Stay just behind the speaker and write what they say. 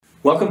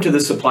Welcome to the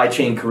Supply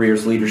Chain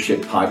Careers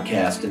Leadership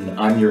Podcast, and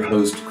I'm your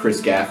host,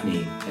 Chris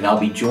Gaffney, and I'll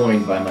be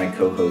joined by my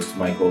co-hosts,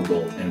 Mike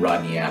Ogle and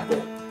Rodney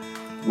Apple.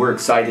 We're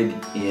excited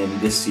in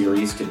this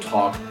series to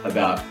talk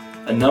about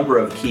a number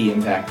of key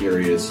impact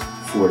areas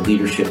for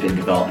leadership and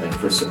development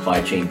for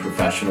supply chain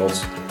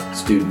professionals,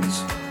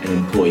 students, and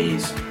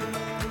employees.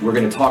 We're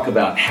going to talk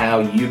about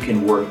how you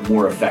can work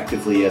more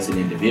effectively as an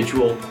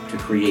individual to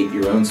create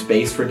your own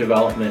space for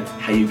development,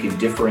 how you can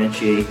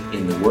differentiate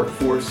in the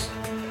workforce,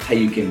 how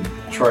you can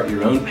chart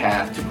your own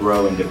path to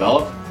grow and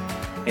develop,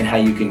 and how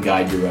you can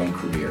guide your own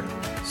career.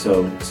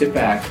 So sit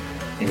back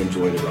and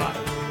enjoy the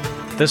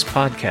ride. This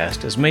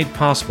podcast is made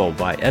possible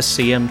by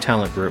SCM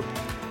Talent Group,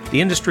 the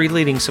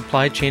industry-leading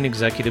supply chain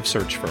executive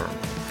search firm.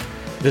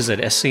 Visit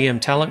SCM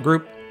Talent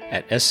Group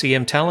at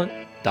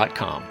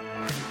scmtalent.com.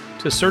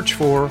 To search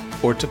for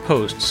or to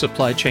post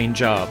supply chain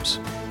jobs,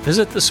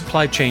 visit the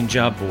Supply Chain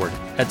Job Board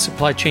at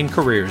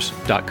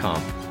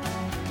supplychaincareers.com.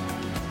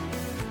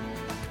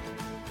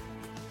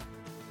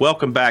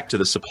 Welcome back to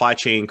the Supply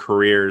Chain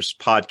Careers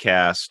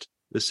Podcast.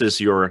 This is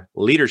your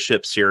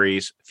leadership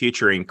series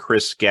featuring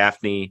Chris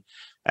Gaffney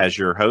as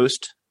your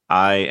host.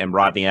 I am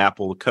Rodney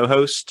Apple,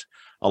 co-host,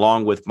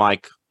 along with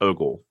Mike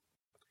Ogle.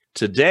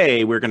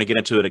 Today, we're going to get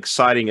into an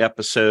exciting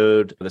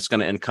episode that's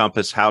going to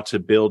encompass how to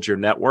build your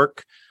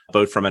network,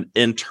 both from an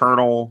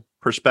internal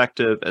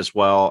perspective as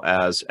well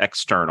as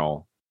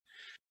external.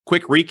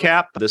 Quick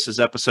recap. This is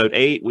episode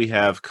 8. We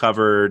have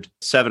covered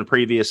 7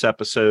 previous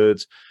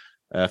episodes.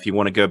 If you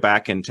want to go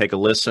back and take a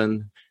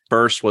listen,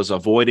 first was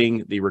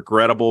avoiding the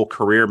regrettable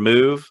career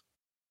move.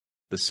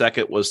 The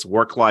second was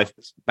work-life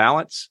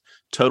balance,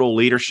 total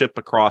leadership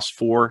across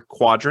 4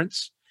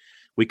 quadrants.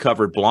 We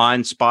covered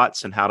blind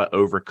spots and how to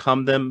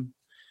overcome them,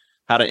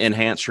 how to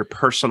enhance your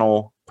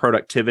personal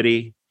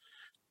productivity,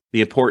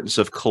 the importance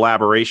of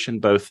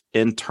collaboration, both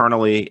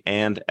internally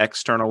and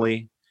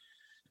externally,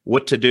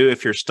 what to do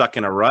if you're stuck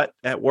in a rut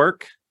at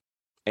work,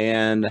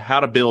 and how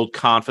to build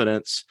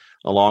confidence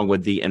along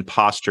with the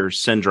imposter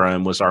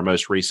syndrome was our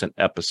most recent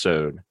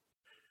episode.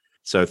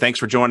 So thanks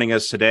for joining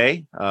us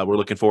today. We're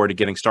looking forward to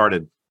getting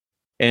started.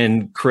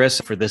 And Chris,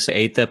 for this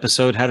 8th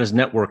episode, how does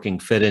networking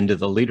fit into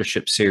the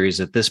leadership series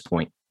at this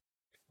point?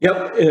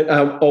 Yep.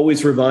 I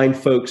always remind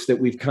folks that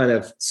we've kind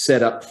of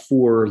set up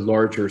 4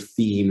 larger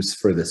themes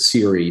for the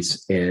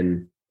series.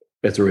 And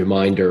as a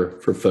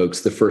reminder for folks,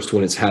 the first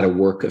one is how to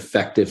work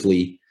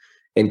effectively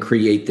and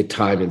create the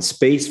time and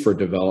space for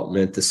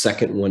development. The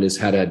second one is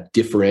how to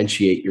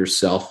differentiate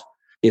yourself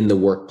in the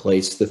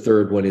workplace. The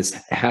third one is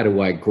how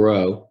do I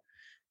grow?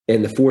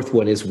 And the fourth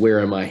one is where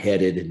am I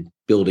headed in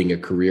building a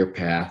career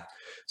path?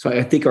 So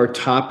I think our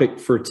topic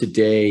for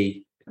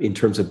today in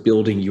terms of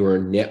building your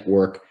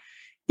network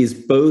is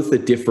both a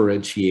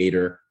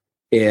differentiator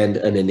and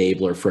an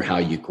enabler for how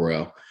you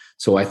grow.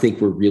 So I think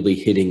we're really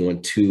hitting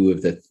on 2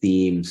 of the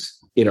themes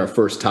in our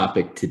first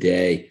topic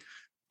today.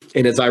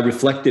 And as I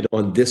reflected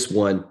on this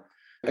one,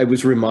 I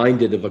was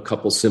reminded of a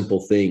couple simple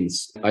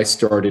things. I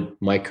started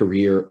my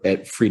career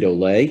at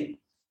Frito-Lay,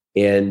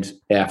 and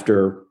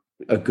after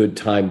a good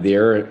time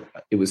there,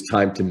 it was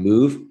time to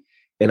move.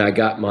 And I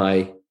got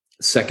my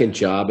second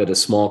job at a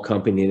small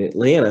company in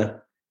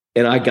Atlanta,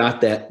 and I got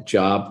that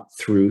job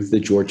through the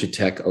Georgia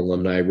Tech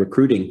Alumni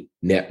Recruiting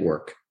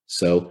Network.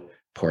 So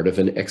part of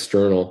an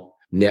external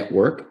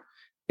network.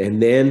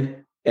 And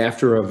then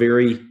after a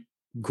very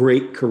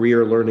great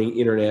career learning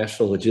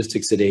international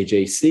logistics at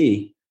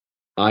AJC,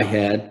 I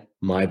had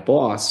my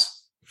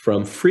boss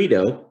from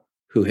Frito,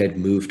 who had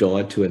moved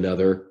on to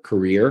another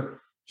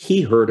career.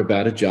 He heard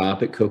about a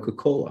job at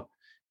Coca-Cola,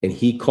 and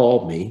he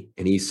called me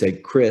and he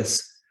said,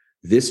 Chris,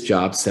 this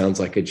job sounds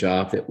like a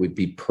job that would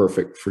be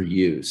perfect for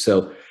you.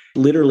 So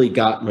literally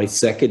got my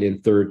second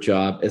and third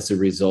job as a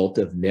result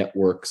of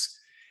networks.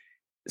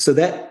 So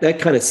that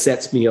kind of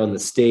sets me on the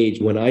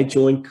stage. When I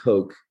joined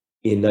Coke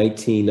in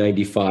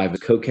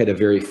 1995, Coke had a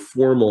very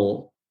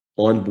formal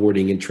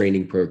onboarding and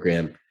training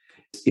program.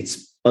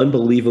 It's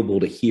unbelievable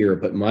to hear,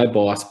 but my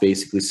boss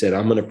basically said,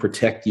 I'm going to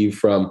protect you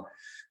from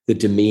the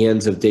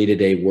demands of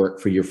day-to-day work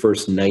for your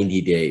first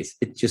 90 days.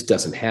 It just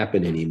doesn't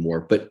happen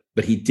anymore. But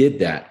he did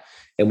that.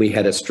 And we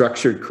had a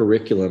structured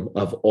curriculum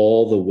of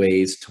all the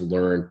ways to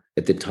learn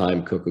at the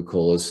time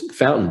Coca-Cola's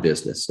fountain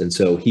business. And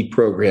so he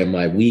programmed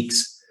my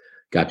weeks,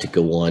 got to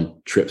go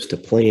on trips to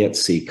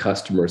plants, see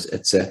customers,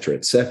 et cetera,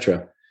 et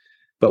cetera.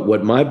 But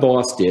what my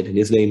boss did, and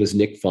his name is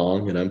Nick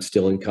Fong, and I'm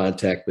still in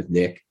contact with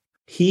Nick,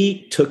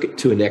 he took it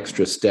to an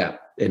extra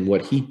step. And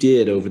what he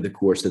did over the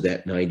course of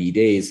that 90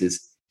 days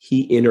is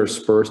he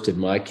interspersed in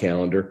my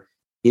calendar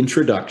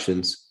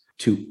introductions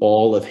to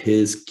all of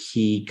his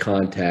key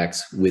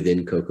contacts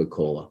within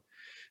Coca-Cola.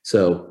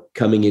 So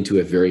coming into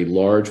a very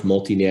large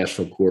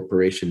multinational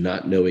corporation,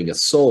 not knowing a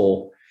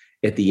soul,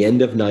 at the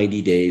end of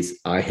 90 days,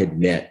 I had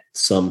met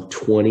some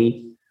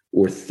 20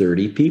 or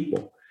 30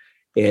 people.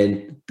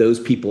 And those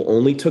people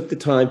only took the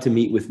time to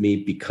meet with me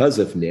because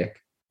of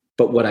Nick.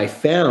 But what I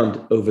found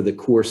over the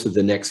course of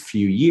the next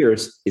few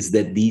years is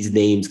that these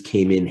names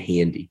came in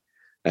handy.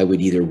 I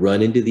would either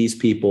run into these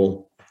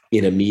people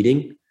in a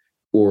meeting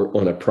or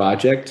on a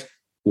project,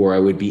 or I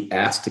would be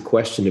asked a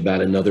question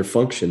about another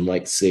function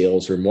like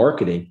sales or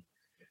marketing.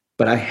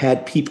 But I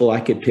had people I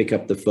could pick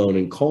up the phone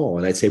and call.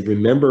 And I'd say,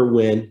 remember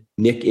when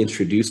Nick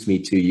introduced me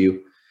to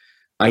you?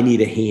 I need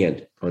a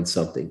hand on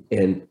something.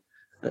 And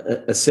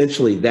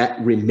essentially that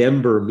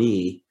remember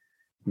me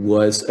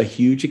was a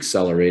huge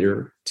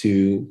accelerator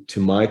to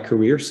my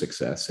career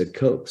success at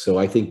Coke. So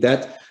I think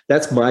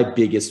that's my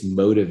biggest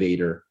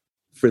motivator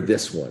for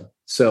this one.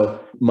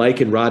 So Mike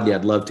and Rodney,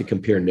 I'd love to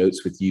compare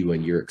notes with you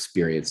and your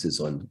experiences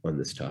on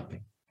this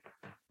topic.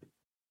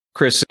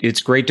 Chris,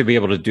 it's great to be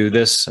able to do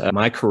this.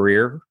 My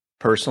career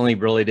personally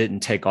really didn't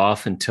take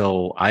off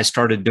until I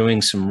started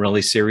doing some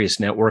really serious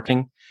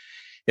networking.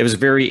 It was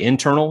very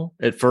internal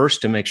at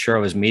first to make sure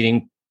I was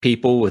meeting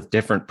people with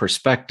different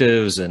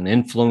perspectives and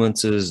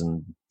influences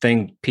and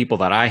people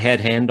that I had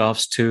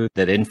handoffs to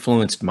that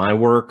influenced my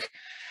work,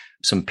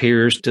 some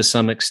peers to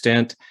some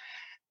extent.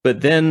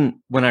 But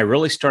then when I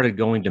really started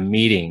going to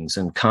meetings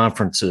and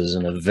conferences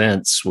and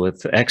events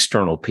with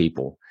external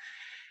people,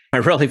 I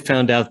really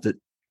found out that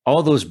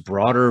all those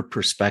broader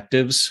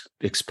perspectives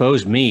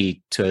exposed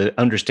me to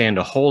understand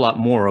a whole lot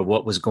more of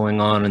what was going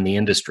on in the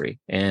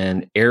industry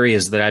and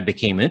areas that I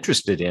became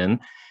interested in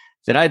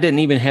that I didn't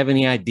even have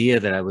any idea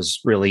that I was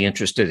really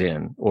interested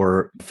in,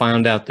 or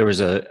found out there was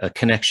a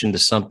connection to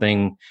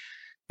something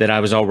that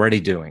I was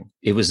already doing.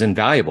 It was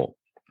invaluable.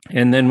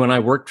 And then when I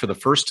worked for the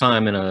first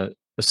time in a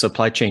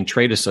supply chain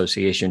trade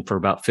association for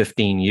about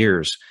 15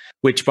 years,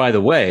 which, by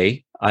the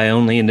way, I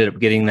only ended up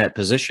getting that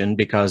position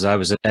because I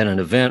was at an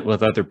event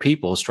with other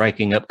people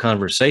striking up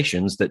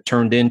conversations that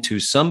turned into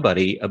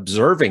somebody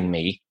observing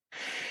me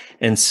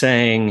and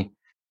saying,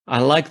 I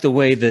like the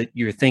way that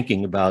you're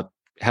thinking about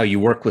how you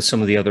work with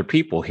some of the other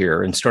people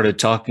here, and started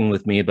talking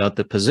with me about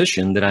the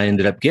position that I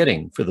ended up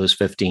getting for those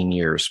 15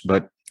 years.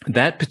 But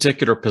that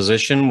particular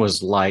position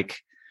was like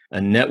a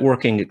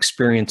networking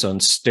experience on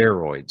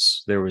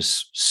steroids. There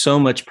was so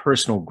much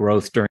personal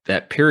growth during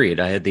that period.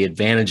 I had the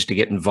advantage to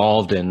get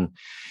involved in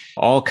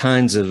all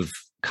kinds of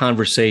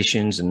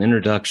conversations and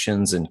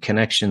introductions and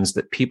connections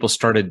that people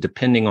started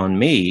depending on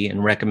me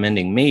and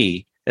recommending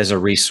me as a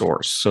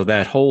resource. So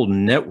that whole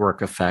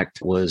network effect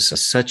was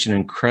such an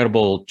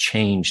incredible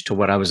change to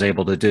what I was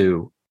able to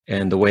do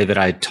and the way that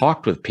I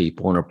talked with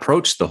people and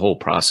approached the whole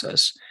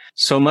process.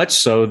 So much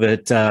so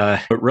that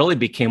it really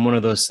became one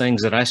of those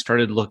things that I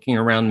started looking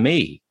around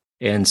me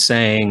and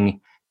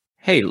saying,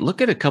 hey,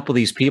 look at a couple of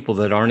these people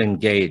that aren't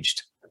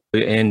engaged,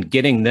 and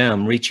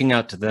reaching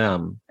out to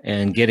them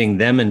and getting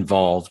them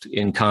involved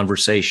in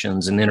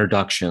conversations and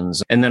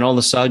introductions. And then all of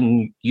a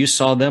sudden you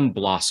saw them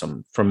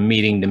blossom from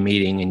meeting to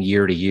meeting and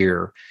year to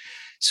year.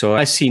 So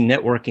I see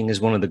networking as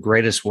one of the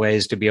greatest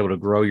ways to be able to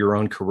grow your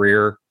own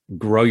career,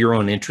 grow your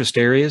own interest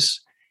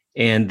areas,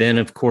 and then,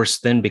 of course,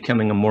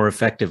 becoming a more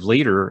effective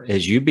leader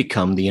as you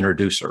become the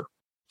introducer.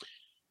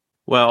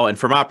 Well, and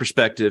from my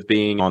perspective,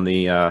 being on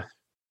the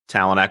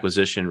talent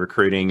acquisition,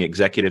 recruiting,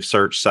 executive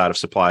search side of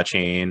supply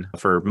chain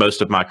for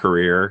most of my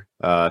career,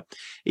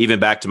 even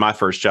back to my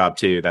first job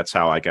too, that's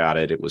how I got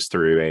it. It was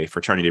through a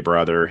fraternity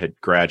brother, had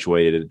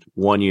graduated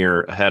 1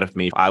 year ahead of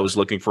me. I was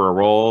looking for a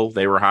role.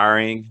 They were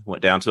hiring,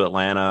 went down to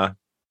Atlanta,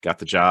 got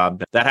the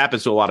job. That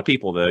happens to a lot of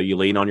people, though. You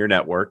lean on your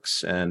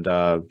networks, and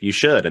you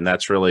should. And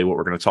that's really what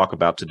we're going to talk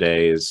about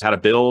today, is how to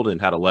build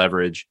and how to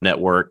leverage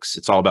networks.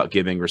 It's all about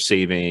giving,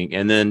 receiving.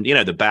 And then,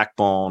 the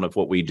backbone of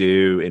what we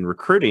do in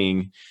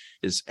recruiting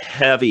is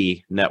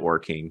heavy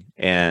networking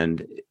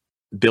and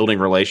building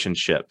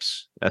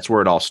relationships. That's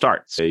where it all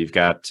starts. So you've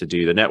got to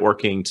do the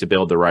networking to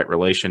build the right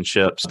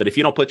relationships. But if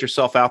you don't put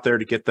yourself out there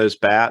to get those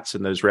bats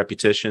and those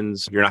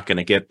repetitions, you're not going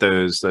to get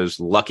those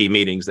lucky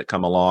meetings that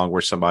come along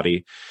where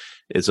somebody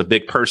is a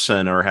big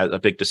person or has a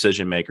big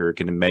decision maker,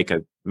 can make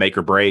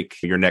or break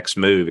your next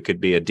move. It could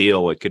be a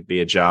deal. It could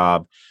be a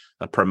job,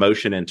 a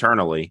promotion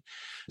internally.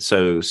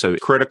 So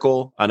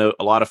critical. I know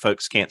a lot of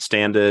folks can't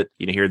stand it.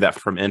 You hear that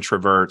from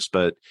introverts,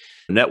 but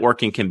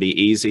networking can be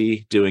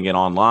easy. Doing it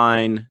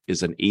online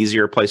is an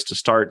easier place to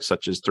start,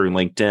 such as through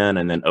LinkedIn,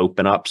 and then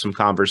open up some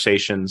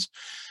conversations.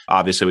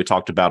 Obviously, we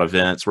talked about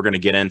events. We're going to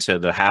get into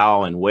the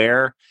how and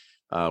where.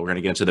 We're going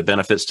to get into the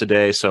benefits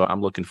today. So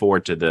I'm looking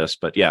forward to this.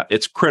 But yeah,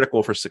 it's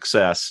critical for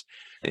success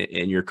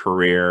in your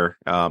career.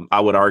 I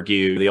would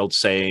argue the old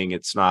saying,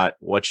 it's not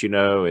what you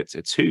know,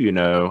 it's who you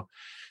know.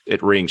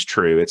 It rings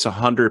true. It's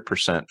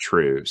 100%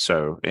 true.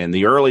 So, and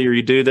the earlier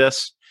you do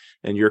this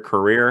in your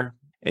career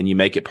and you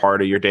make it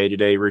part of your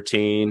day-to-day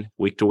routine,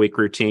 week-to-week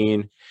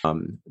routine,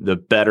 the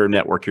better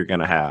network you're going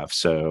to have.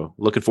 So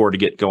looking forward to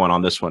get going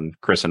on this one,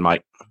 Chris and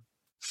Mike.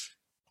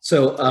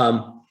 So,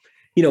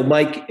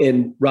 Mike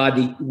and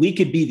Rodney, we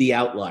could be the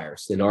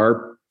outliers and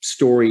our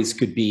stories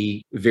could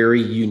be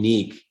very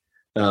unique.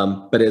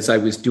 But as I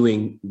was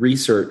doing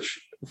research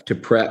to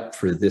prep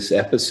for this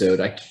episode,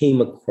 I came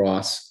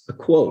across a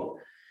quote.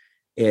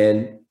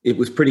 And it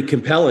was pretty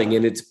compelling,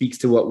 and it speaks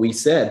to what we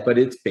said, but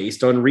it's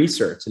based on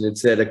research. And it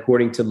said,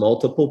 according to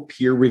multiple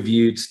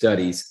peer-reviewed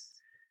studies,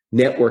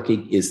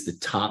 networking is the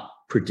top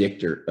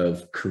predictor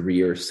of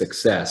career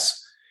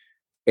success.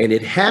 And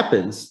it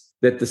happens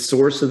that the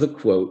source of the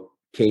quote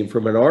came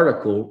from an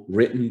article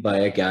written by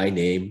a guy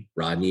named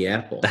Rodney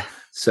Apple.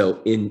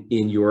 So in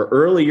your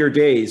earlier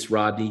days,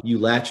 Rodney, you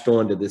latched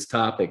on to this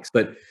topic,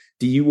 but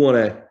do you want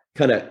to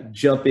kind of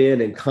jump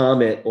in and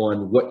comment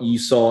on what you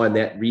saw in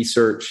that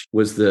research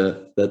was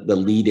the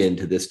lead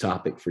into this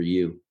topic for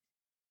you?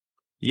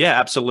 Yeah,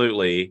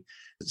 absolutely.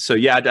 So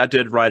yeah, I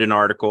did write an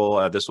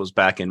article. This was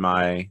back in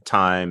my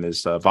time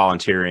as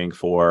volunteering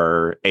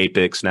for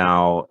APICS,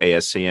 now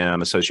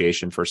ASCM,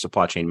 Association for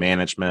Supply Chain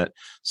Management,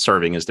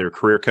 serving as their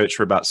career coach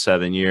for about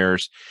 7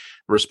 years,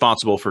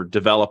 responsible for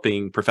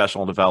developing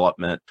professional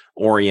development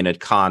oriented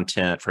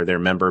content for their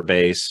member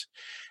base.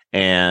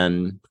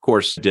 And of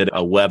course, did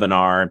a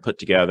webinar and put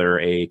together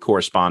a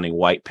corresponding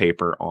white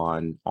paper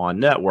on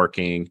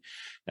networking.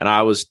 And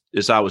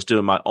as I was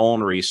doing my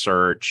own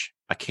research,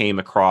 I came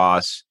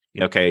across,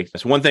 okay,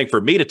 it's one thing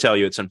for me to tell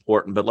you it's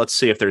important, but let's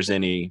see if there's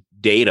any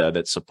data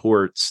that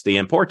supports the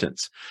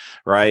importance,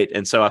 right?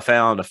 And so I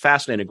found a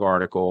fascinating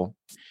article.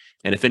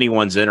 And if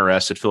anyone's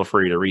interested, feel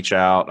free to reach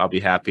out. I'll be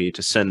happy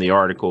to send the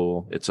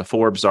article. It's a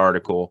Forbes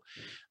article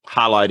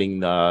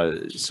highlighting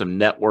some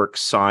network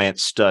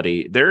science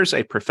study. There's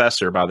a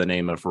professor by the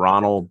name of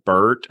Ronald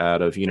Burt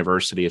out of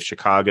University of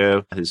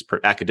Chicago. His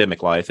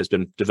academic life has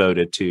been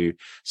devoted to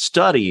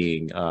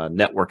studying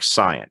network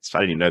science. I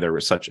didn't even know there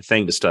was such a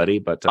thing to study,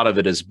 but a lot of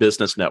it is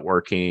business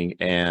networking.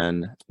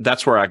 And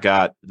that's where I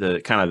got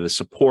the kind of the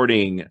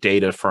supporting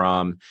data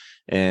from.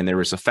 And there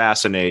was a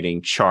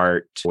fascinating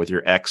chart with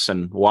your X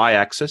and Y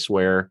axis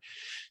where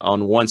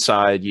on one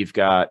side, you've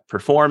got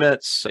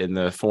performance in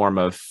the form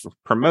of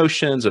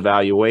promotions,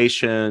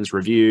 evaluations,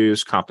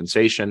 reviews,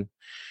 compensation.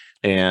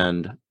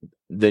 And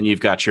then you've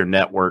got your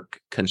network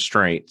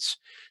constraints.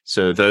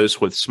 So those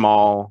with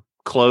small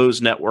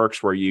closed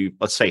networks where you,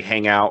 let's say,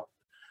 hang out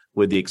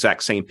with the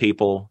exact same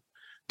people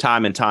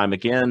time and time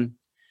again,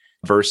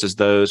 versus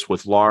those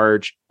with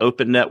large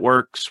open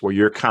networks where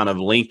you're kind of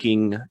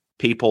linking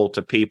people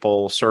to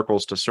people,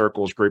 circles to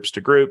circles, groups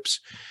to groups.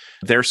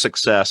 Their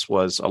success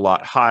was a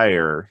lot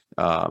higher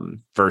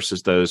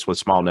versus those with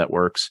small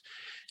networks.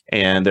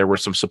 And there were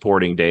some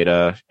supporting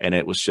data, and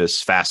it was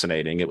just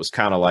fascinating. It was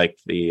kind of like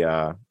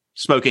the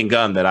smoking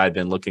gun that I'd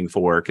been looking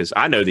for, because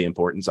I know the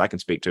importance. I can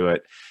speak to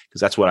it because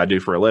that's what I do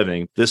for a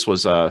living. This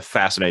was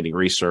fascinating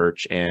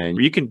research, and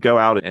you can go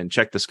out and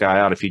check this guy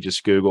out if you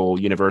just Google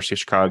University of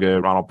Chicago,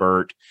 Ronald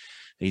Burt.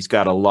 He's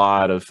got a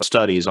lot of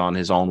studies on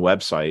his own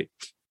website.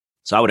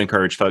 So I would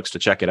encourage folks to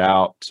check it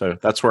out. So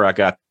that's where I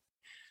got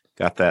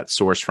that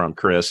source from,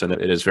 Chris, and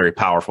it is very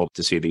powerful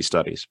to see these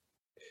studies.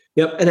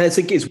 Yep. And I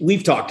think as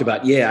we've talked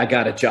about, I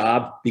got a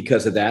job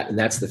because of that, and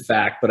that's the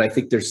fact. But I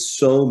think there's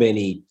so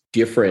many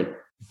different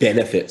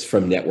benefits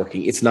from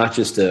networking. It's not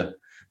just a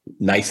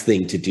nice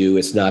thing to do.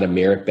 It's not a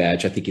merit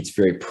badge. I think it's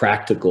very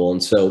practical.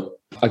 And so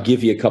I'll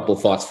give you a couple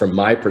of thoughts from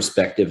my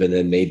perspective, and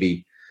then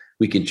maybe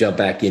we can jump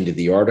back into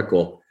the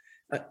article.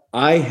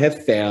 I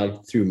have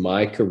found through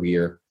my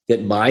career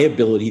that my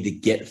ability to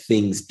get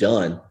things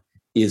done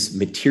is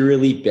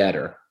materially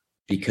better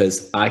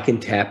because I can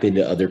tap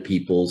into other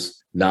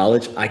people's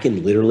knowledge. I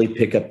can literally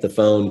pick up the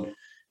phone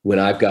when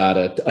I've got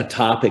a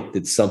topic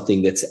that's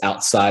something that's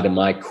outside of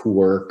my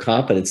core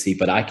competency,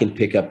 but I can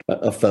pick up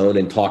a phone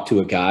and talk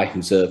to a guy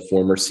who's a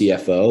former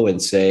CFO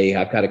and say,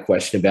 I've got a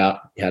question about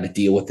how to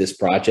deal with this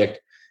project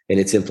and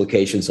its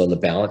implications on the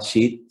balance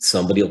sheet.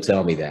 Somebody will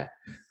tell me that.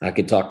 I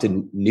can talk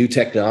to new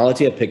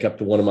technology. I pick up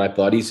to one of my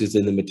buddies who's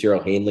in the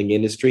material handling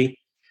industry,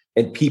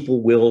 and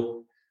people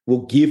will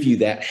give you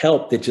that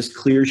help that just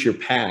clears your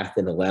path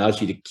and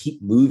allows you to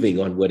keep moving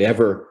on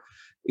whatever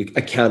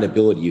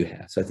accountability you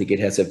have. So I think it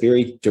has a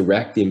very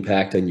direct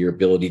impact on your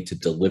ability to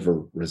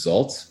deliver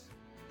results.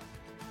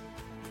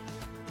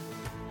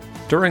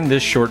 During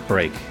this short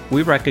break,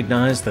 we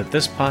recognize that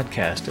this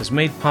podcast is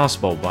made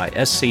possible by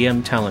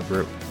SCM Talent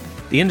Group,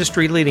 the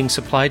industry-leading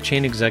supply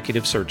chain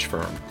executive search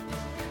firm.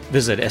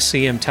 Visit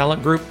SCM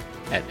Talent Group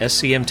at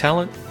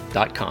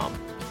scmtalent.com.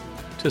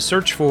 To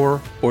search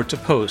for or to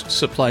post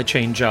supply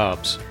chain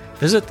jobs,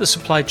 visit the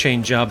Supply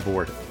Chain Job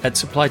Board at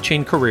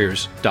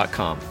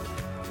supplychaincareers.com.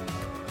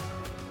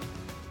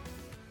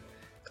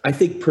 I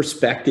think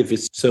perspective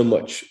is so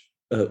much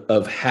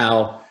of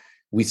how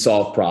we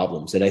solve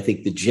problems. And I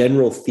think the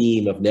general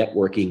theme of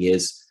networking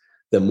is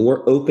the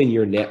more open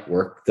your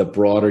network, the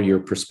broader your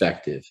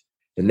perspective.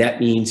 And that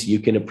means you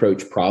can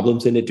approach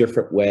problems in a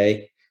different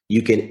way.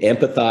 You can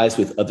empathize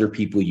with other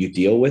people you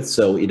deal with.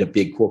 So in a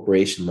big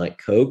corporation like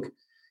Coke,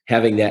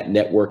 having that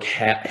network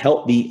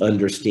help me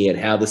understand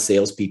how the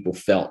salespeople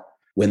felt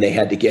when they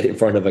had to get in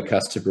front of a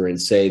customer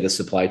and say the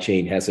supply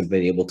chain hasn't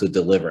been able to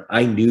deliver.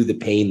 I knew the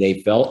pain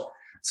they felt.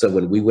 So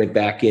when we went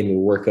back in, we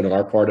were working on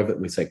our part of it,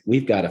 we said,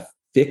 we've got to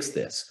fix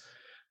this.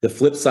 The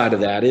flip side of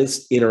that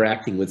is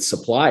interacting with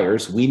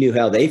suppliers. We knew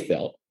how they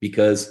felt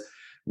because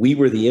we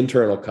were the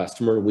internal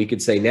customer. We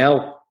could say,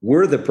 now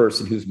we're the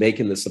person who's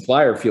making the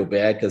supplier feel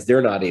bad because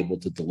they're not able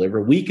to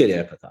deliver. We could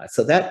empathize.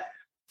 So that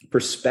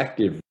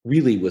perspective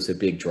really was a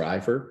big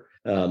driver.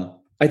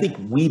 I think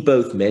we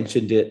both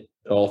mentioned it.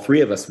 All three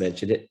of us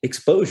mentioned it.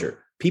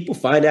 Exposure. People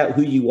find out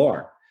who you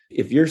are.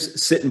 If you're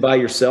sitting by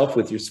yourself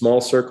with your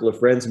small circle of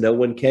friends, no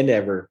one can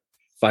ever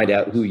find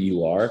out who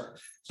you are.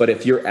 But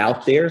if you're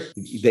out there,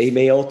 they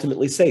may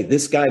ultimately say,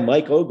 this guy,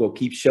 Mike Ogle,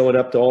 keeps showing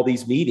up to all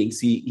these meetings.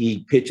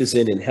 He pitches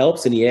in and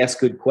helps, and he asks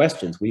good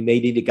questions. We may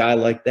need a guy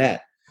like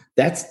that.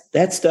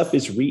 That stuff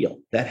is real.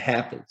 That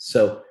happens.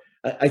 So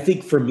I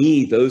think for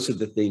me, those are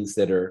the things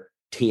that are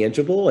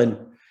tangible. And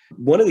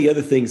one of the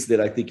other things that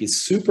I think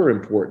is super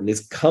important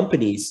is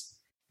companies,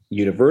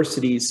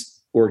 universities,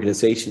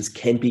 organizations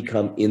can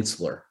become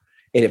insular.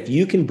 And if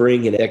you can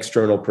bring an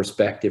external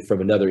perspective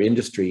from another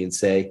industry and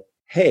say,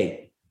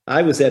 hey,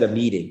 I was at a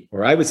meeting,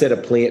 or I was at a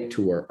plant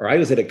tour, or I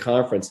was at a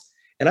conference,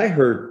 and I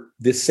heard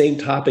this same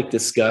topic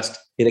discussed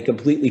in a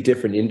completely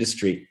different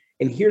industry.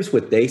 And here's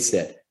what they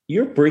said.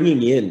 You're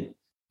bringing in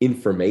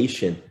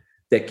information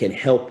that can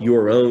help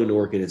your own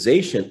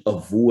organization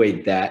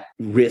avoid that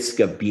risk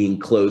of being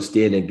closed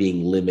in and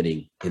being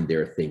limiting in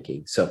their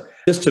thinking. So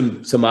just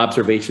some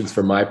observations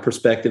from my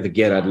perspective.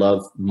 Again, I'd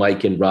love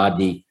Mike and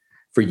Rodney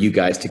for you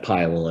guys to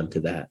pile on to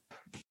that.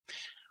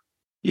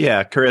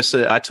 Yeah, Chris,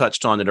 I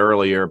touched on it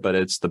earlier, but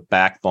it's the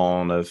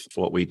backbone of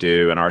what we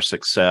do and our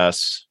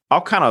success. I'll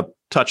kind of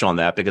touch on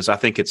that because I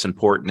think it's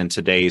important in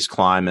today's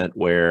climate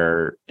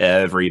where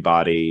every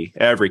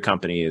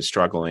company is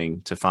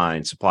struggling to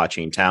find supply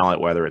chain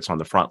talent, whether it's on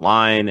the front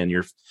line in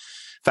your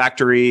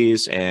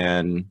factories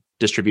and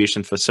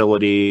distribution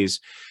facilities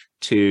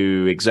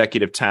to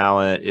executive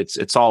talent.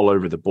 It's all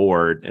over the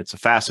board. It's a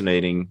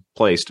fascinating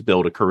place to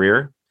build a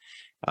career.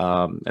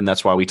 And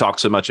that's why we talk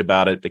so much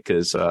about it,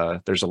 because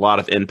there's a lot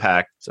of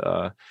impact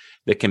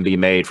that can be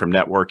made from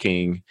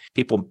networking.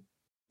 People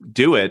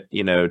do it,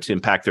 to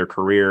impact their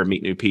career,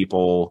 meet new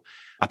people.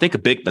 I think a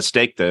big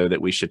mistake, though,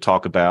 that we should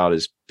talk about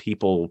is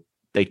people,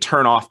 they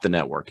turn off the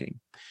networking.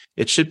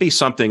 It should be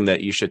something that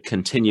you should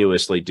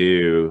continuously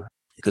do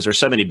because there's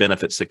so many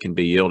benefits that can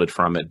be yielded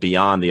from it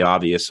beyond the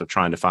obvious of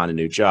trying to find a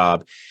new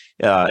job.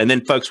 And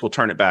then folks will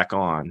turn it back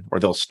on,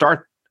 or they'll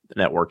start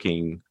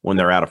networking when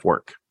they're out of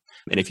work.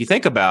 And if you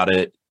think about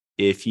it,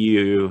 if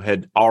you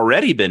had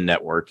already been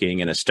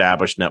networking, an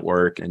established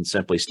network, and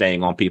simply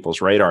staying on people's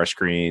radar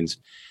screens,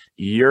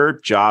 your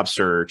job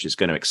search is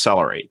going to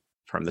accelerate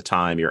from the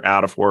time you're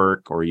out of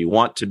work or you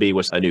want to be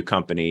with a new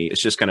company.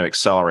 It's just going to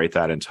accelerate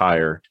that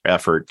entire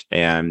effort.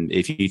 And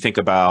if you think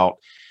about,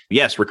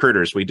 yes,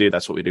 recruiters,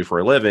 that's what we do for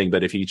a living.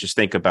 But if you just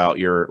think about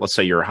let's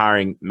say you're a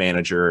hiring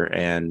manager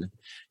and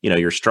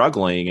you're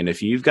struggling, and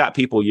if you've got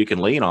people you can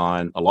lean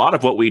on, a lot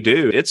of what we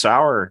do, it's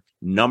our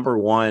number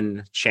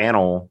one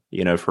channel,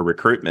 for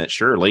recruitment.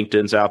 Sure,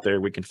 LinkedIn's out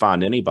there. We can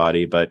find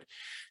anybody. But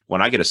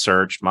when I get a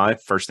search, my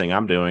first thing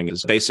I'm doing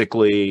is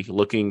basically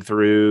looking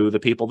through the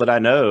people that I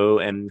know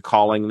and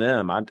calling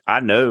them. I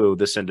know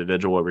this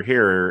individual over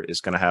here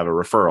is going to have a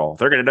referral.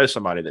 They're going to know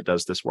somebody that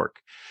does this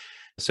work.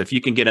 So if you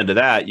can get into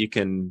that, you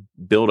can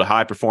build a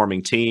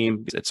high-performing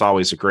team. It's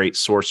always a great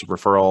source of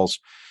referrals.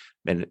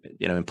 And,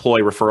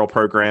 employee referral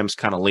programs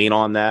kind of lean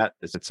on that.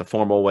 It's a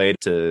formal way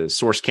to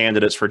source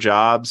candidates for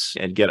jobs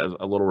and get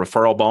a little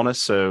referral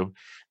bonus. So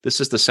this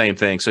is the same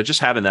thing. So just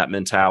having that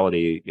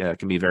mentality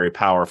can be very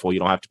powerful. You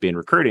don't have to be in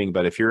recruiting,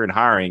 but if you're in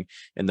hiring,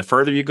 and the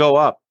further you go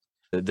up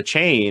the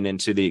chain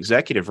into the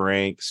executive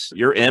ranks,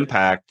 your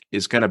impact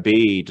is going to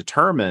be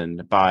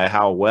determined by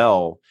how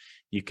well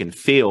you can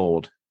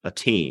field a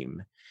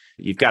team.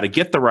 You've got to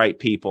get the right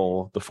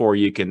people before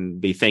you can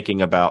be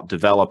thinking about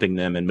developing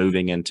them and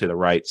moving into the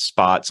right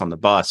spots on the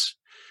bus.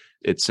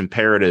 It's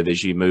imperative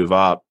as you move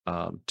up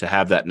to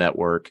have that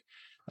network,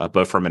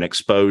 both from an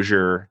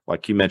exposure,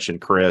 like you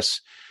mentioned,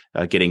 Chris,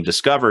 getting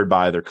discovered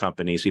by other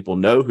companies. People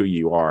know who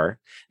you are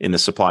in the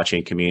supply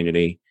chain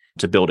community,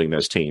 to building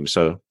those teams.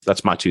 So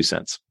that's my 2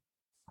 cents.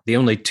 The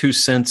only 2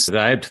 cents that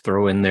I have to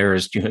throw in there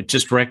is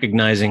just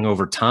recognizing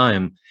over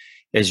time,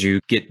 as you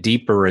get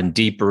deeper and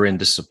deeper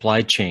into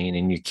supply chain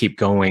and you keep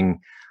going,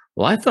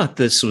 well, I thought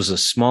this was a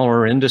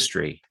smaller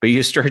industry, but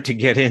you start to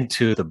get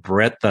into the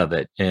breadth of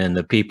it and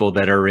the people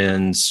that are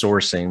in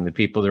sourcing, the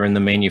people that are in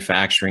the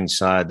manufacturing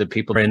side, the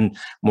people that are in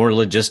more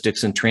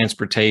logistics and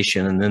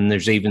transportation. And then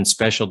there's even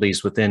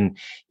specialties within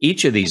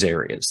each of these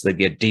areas that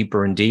get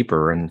deeper and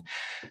deeper, and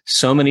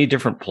so many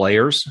different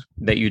players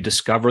that you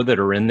discover that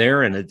are in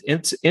there. And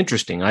it's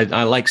interesting.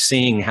 I like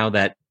seeing how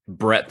that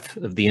breadth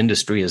of the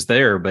industry is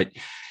there, but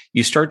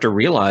you start to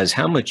realize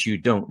how much you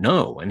don't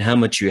know and how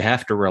much you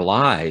have to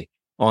rely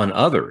on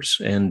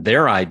others and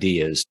their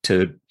ideas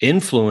to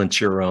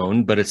influence your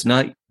own. But it's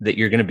not that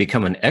you're going to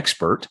become an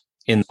expert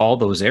in all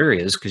those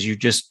areas, because you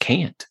just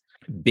can't.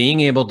 Being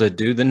able to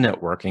do the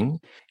networking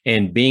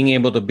and being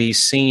able to be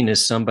seen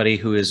as somebody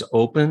who is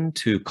open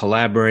to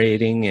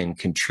collaborating and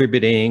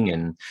contributing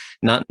and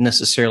not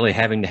necessarily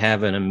having to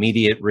have an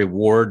immediate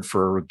reward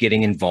for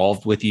getting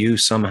involved with you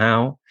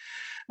somehow.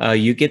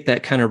 You get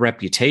that kind of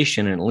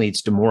reputation, and it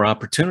leads to more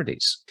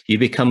opportunities. You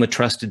become a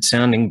trusted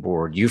sounding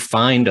board. You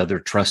find other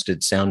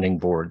trusted sounding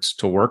boards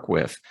to work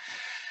with.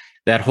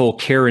 That whole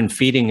care and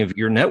feeding of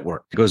your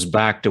network goes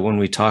back to when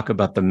we talk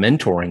about the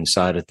mentoring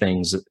side of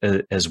things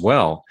as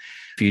well.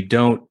 If you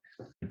don't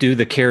do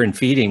the care and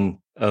feeding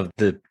of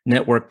the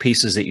network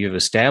pieces that you've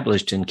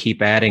established and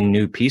keep adding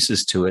new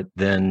pieces to it,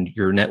 then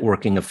your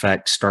networking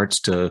effect starts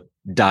to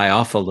die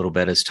off a little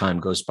bit as time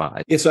goes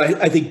by. Yeah, so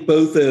I think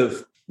both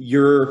of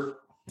your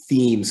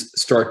themes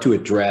start to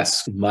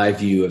address my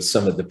view of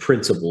some of the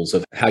principles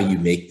of how you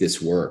make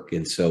this work.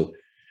 And so,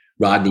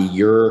 Rodney,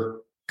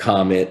 your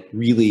comment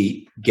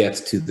really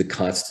gets to the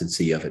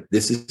constancy of it.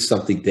 This is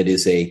something that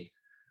is a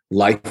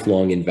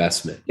lifelong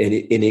investment, and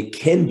it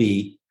can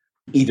be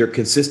either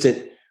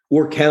consistent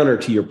or counter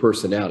to your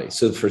personality.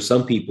 So for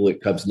some people,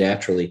 it comes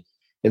naturally,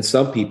 and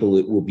some people,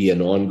 it will be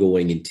an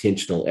ongoing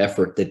intentional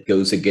effort that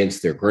goes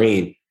against their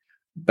grain.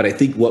 But I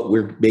think what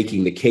we're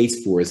making the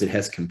case for is it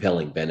has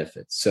compelling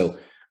benefits. So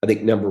I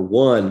think number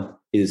one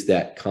is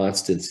that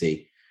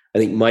constancy. I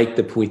think, Mike,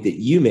 the point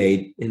that you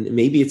made, and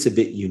maybe it's a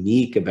bit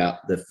unique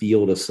about the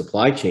field of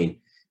supply chain,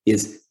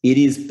 is it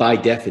is by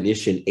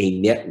definition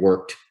a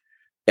networked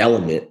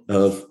element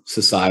of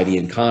society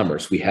and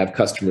commerce. We have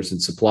customers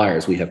and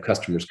suppliers. We have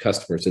customers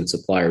and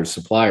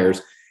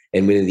suppliers.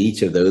 And within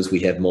each of those, we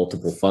have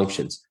multiple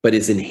functions. But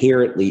it's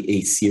inherently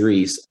a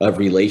series of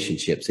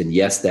relationships. And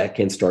yes, that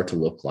can start to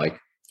look like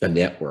a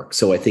network.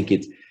 So I think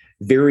it's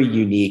very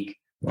unique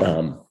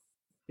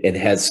and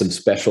has some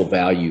special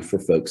value for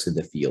folks in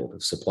the field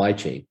of supply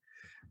chain.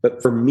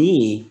 But for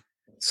me,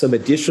 some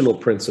additional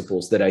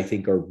principles that I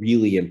think are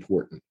really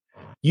important.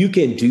 You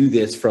can do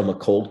this from a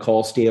cold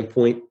call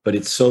standpoint, but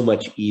it's so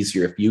much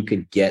easier if you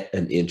can get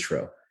an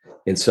intro.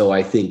 And so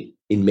I think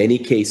in many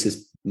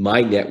cases,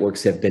 my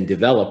networks have been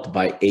developed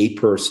by a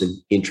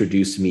person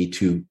introduced me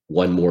to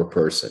one more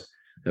person.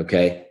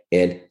 Okay.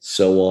 And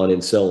so on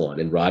and so on.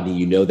 And Rodney,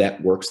 you know,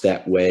 that works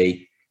that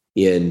way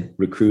in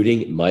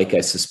recruiting. Mike,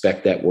 I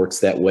suspect that works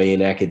that way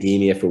in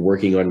academia for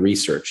working on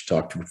research.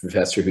 Talked to a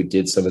professor who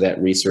did some of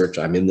that research.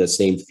 I'm in the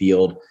same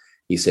field.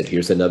 He said,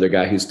 here's another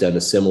guy who's done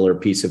a similar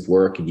piece of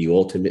work, and you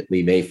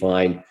ultimately may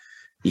find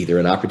either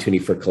an opportunity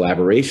for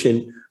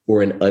collaboration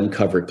or an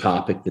uncovered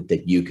topic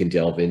that you can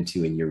delve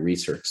into in your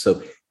research.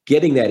 So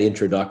getting that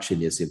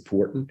introduction is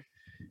important.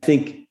 I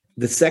think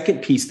the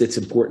second piece that's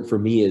important for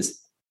me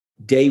is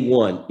day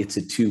one, it's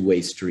a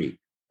two-way street,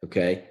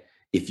 okay?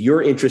 If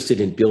you're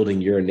interested in building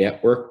your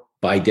network,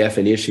 by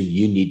definition,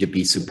 you need to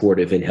be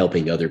supportive in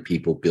helping other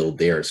people build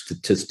theirs.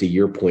 To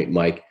your point,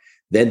 Mike,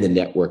 then the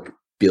network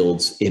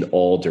builds in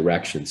all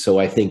directions. So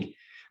I think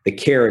the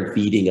care and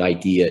feeding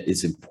idea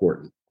is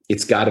important.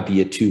 It's got to be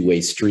a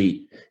two-way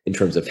street in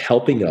terms of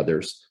helping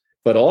others.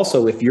 But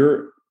also, if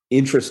you're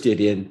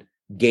interested in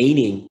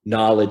gaining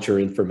knowledge or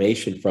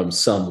information from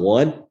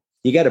someone,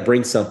 you got to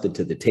bring something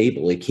to the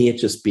table. It can't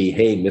just be,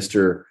 hey,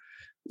 Mr.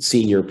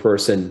 Senior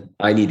person,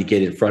 I need to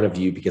get in front of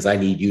you because I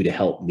need you to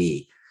help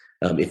me.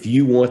 If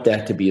you want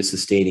that to be a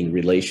sustaining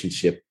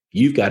relationship,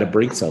 you've got to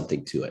bring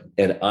something to it.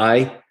 And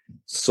I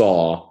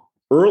saw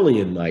early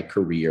in my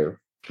career,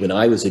 when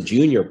I was a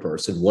junior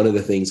person, one of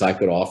the things I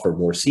could offer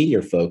more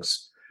senior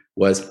folks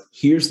was,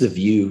 here's the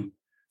view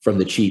from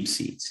the cheap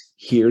seats.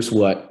 Here's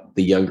what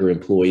the younger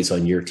employees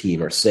on your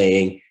team are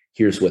saying.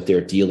 Here's what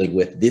they're dealing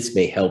with. This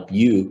may help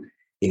you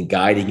in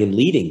guiding and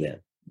leading them.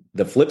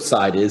 The flip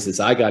side is,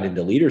 as I got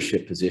into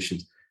leadership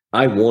positions,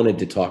 I wanted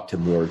to talk to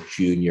more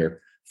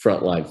junior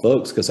frontline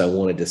folks because I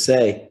wanted to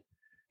say,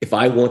 if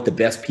I want the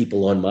best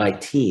people on my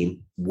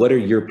team, what are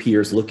your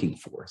peers looking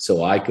for?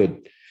 So I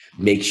could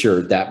make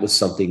sure that was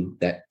something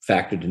that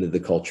factored into the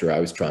culture I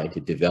was trying to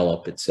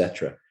develop, et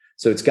cetera.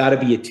 So it's got to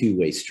be a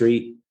two-way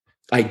street.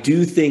 I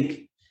do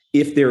think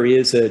if there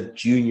is a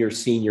junior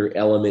senior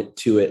element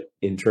to it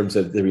in terms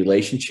of the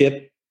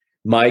relationship,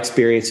 my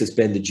experience has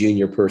been the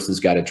junior person's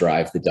got to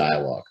drive the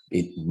dialogue.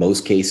 In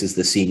most cases,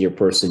 the senior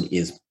person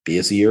is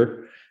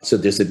busier. So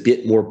there's a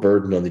bit more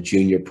burden on the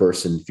junior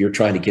person. If you're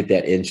trying to get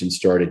that engine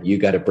started, you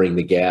got to bring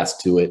the gas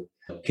to it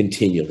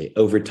continually.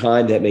 Over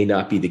time, that may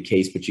not be the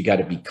case, but you got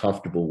to be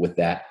comfortable with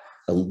that.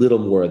 A little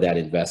more of that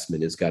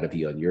investment has got to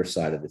be on your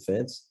side of the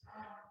fence.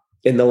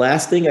 And the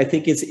last thing I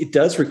think is it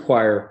does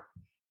require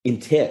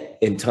intent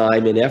and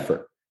time and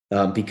effort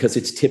because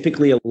it's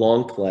typically a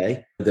long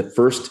play. The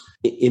first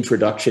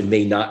introduction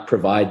may not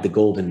provide the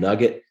golden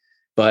nugget,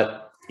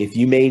 but if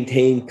you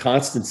maintain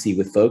constancy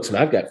with folks, and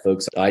I've got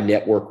folks I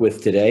network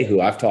with today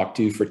who I've talked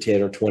to for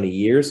 10 or 20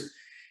 years,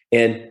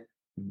 and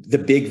the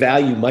big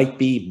value might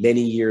be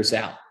many years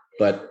out,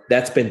 but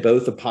that's been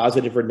both a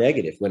positive or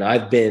negative. When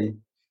I've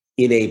been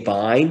in a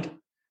bind,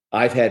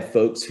 I've had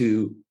folks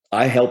who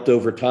I helped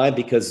over time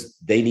because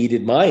they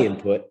needed my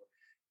input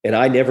and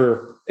I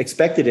never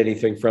expected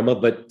anything from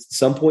them. But at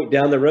some point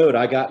down the road,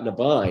 I got in a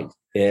bind,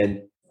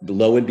 and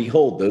lo and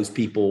behold, those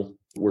people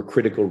were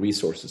critical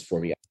resources for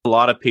me. A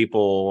lot of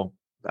people,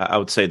 I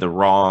would say, the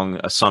wrong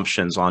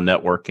assumptions on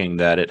networking,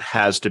 that it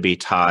has to be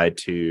tied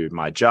to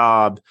my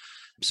job.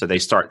 So they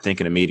start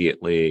thinking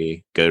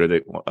immediately, go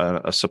to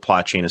a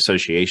supply chain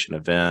association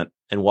event.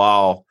 And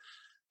while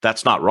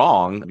that's not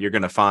wrong, you're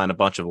going to find a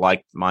bunch of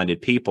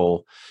like-minded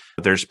people.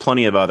 There's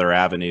plenty of other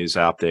avenues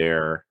out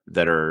there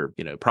that are,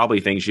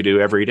 probably things you do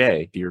every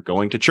day. If you're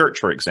going to church,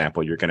 for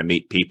example, you're going to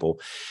meet people.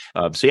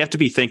 So you have to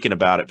be thinking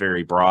about it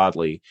very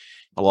broadly.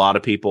 A lot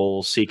of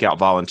people seek out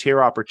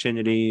volunteer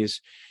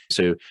opportunities.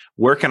 So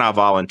where can I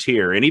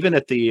volunteer? And even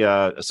at the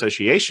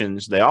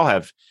associations, they all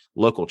have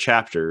local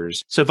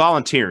chapters. So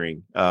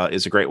volunteering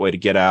is a great way to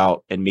get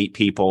out and meet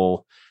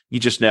people. You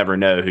just never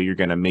know who you're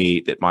going to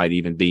meet that might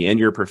even be in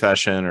your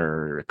profession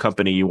or a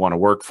company you want to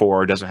work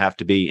for. It doesn't have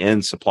to be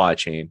in supply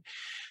chain.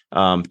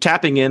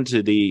 Tapping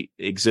into the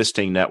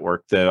existing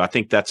network, though, I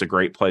think that's a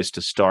great place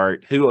to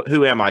start.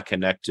 Who am I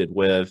connected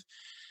with?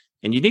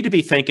 And you need to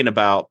be thinking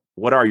about,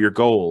 what are your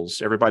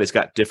goals? Everybody's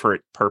got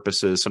different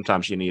purposes.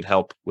 Sometimes you need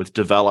help with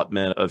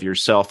development of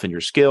yourself and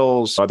your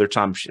skills. Other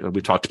times,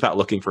 we talked about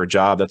looking for a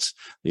job. That's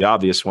the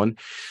obvious one.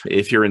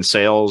 If you're in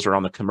sales or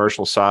on the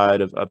commercial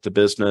side of the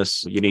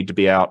business, you need to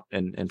be out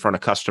in front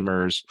of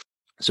customers.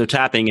 So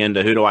tapping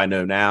into, who do I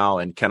know now,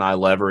 and can I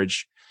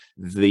leverage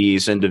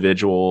these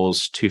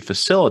individuals to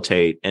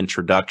facilitate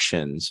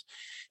introductions?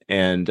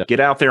 And get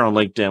out there on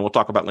LinkedIn. We'll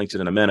talk about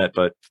LinkedIn in a minute,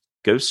 but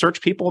go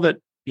search people that,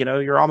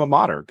 your alma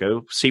mater.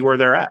 Go see where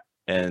they're at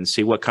and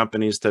see what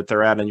companies that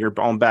they're at in your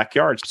own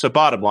backyard. So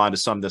bottom line, to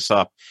sum this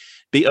up,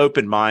 be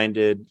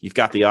open-minded. You've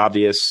got the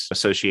obvious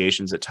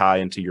associations that tie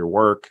into your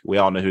work. We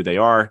all know who they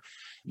are.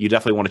 You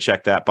definitely want to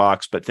check that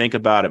box, but think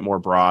about it more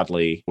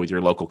broadly with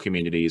your local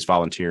communities,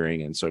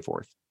 volunteering, and so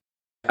forth.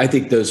 I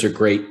think those are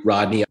great,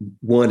 Rodney.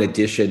 One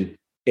addition,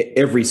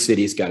 every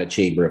city's got a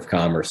chamber of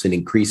commerce, and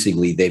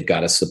increasingly they've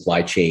got a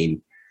supply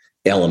chain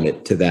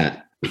element to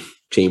that.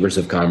 Chambers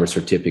of commerce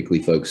are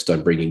typically focused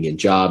on bringing in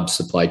jobs.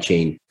 Supply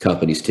chain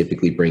companies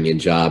typically bring in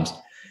jobs,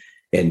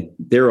 and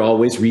they're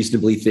always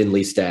reasonably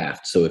thinly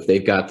staffed. So if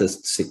they've got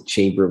this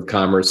chamber of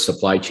commerce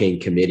supply chain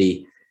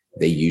committee,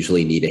 they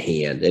usually need a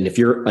hand. And if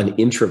you're an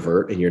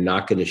introvert and you're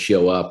not going to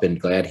show up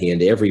and glad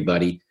hand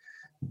everybody,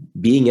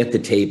 being at the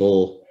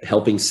table,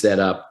 helping set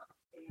up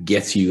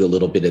gets you a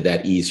little bit of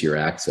that easier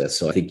access.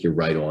 So I think you're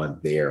right on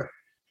there.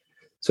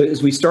 So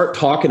as we start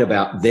talking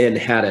about then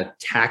how to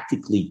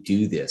tactically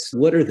do this,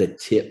 what are the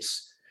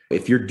tips?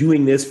 If you're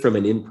doing this from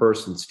an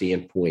in-person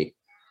standpoint,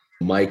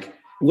 Mike,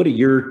 what are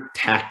your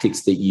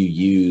tactics that you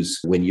use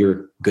when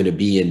you're going to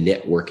be in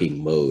networking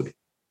mode?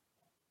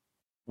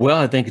 Well,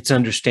 I think it's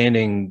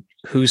understanding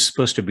who's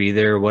supposed to be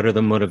there, what are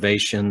the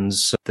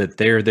motivations that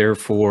they're there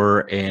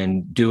for,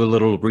 and do a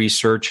little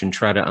research and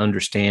try to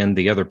understand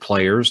the other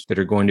players that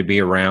are going to be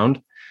around.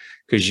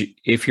 Because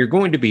if you're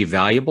going to be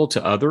valuable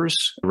to others,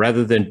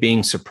 rather than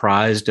being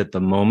surprised at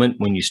the moment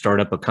when you start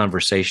up a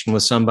conversation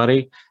with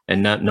somebody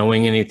and not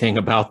knowing anything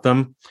about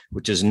them,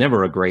 which is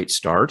never a great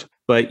start,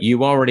 but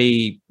you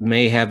already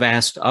may have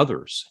asked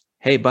others,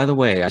 hey, by the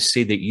way, I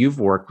see that you've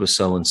worked with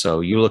so-and-so.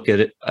 You look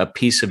at a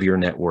piece of your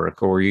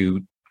network, or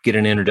you get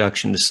an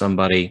introduction to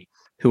somebody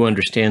who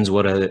understands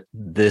what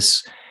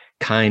this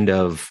kind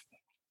of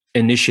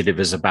initiative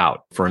is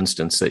about, for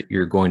instance, that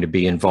you're going to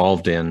be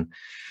involved in.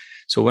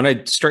 So when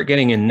I start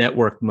getting in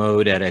network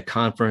mode at a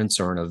conference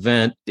or an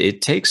event,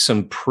 it takes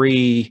some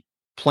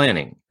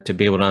pre-planning to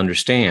be able to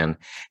understand.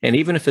 And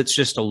even if it's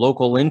just a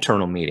local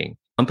internal meeting,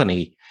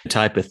 company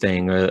type of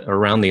thing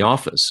around the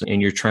office,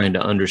 and you're trying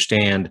to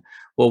understand,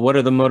 well, what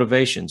are the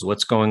motivations?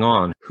 What's going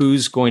on?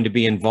 Who's going to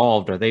be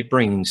involved? Are they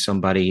bringing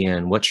somebody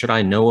in? What should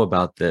I know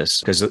about this?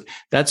 Because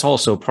that's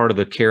also part of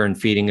the care and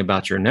feeding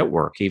about your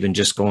network, even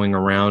just going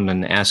around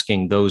and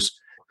asking those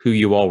who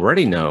you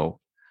already know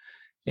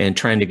and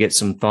trying to get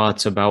some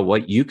thoughts about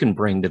what you can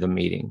bring to the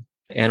meeting.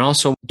 And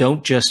also,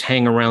 don't just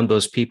hang around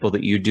those people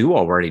that you do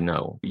already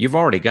know. You've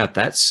already got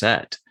that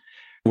set.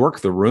 Work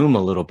the room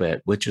a little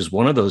bit, which is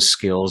one of those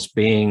skills.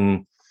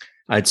 Being,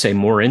 I'd say,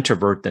 more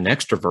introvert than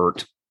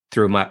extrovert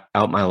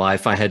throughout my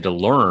life, I had to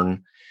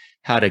learn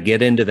how to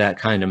get into that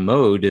kind of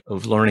mode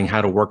of learning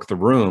how to work the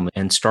room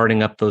and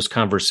starting up those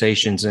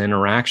conversations and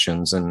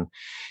interactions, and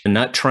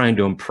not trying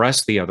to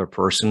impress the other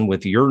person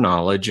with your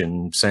knowledge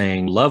and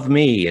saying, love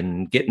me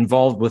and get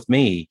involved with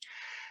me.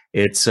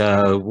 It's,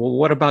 well,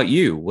 what about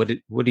you? What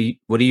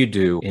do you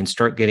do? And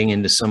start getting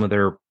into some of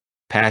their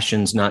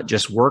passions, not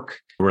just work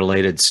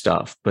related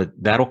stuff, but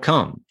that'll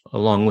come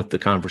along with the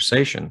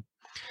conversation.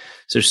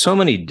 So there's so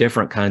many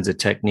different kinds of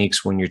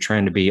techniques when you're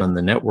trying to be on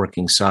the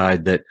networking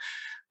side that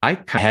I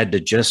had to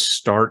just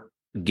start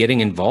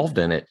getting involved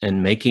in it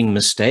and making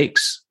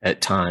mistakes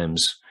at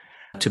times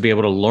to be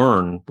able to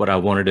learn what I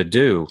wanted to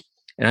do.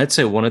 And I'd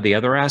say one of the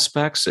other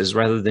aspects is,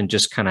 rather than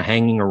just kind of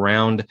hanging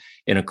around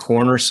in a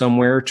corner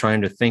somewhere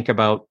trying to think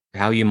about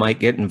how you might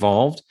get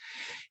involved,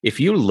 if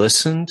you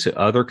listen to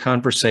other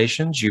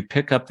conversations, you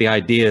pick up the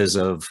ideas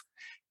of,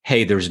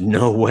 hey, there's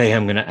no way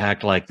I'm going to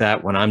act like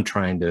that when I'm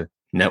trying to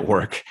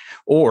network,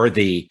 or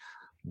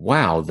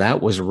wow,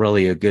 that was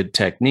really a good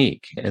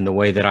technique, and the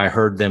way that I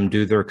heard them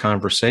do their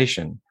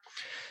conversation.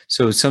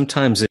 So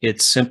sometimes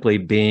it's simply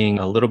being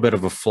a little bit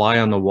of a fly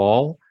on the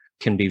wall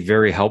can be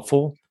very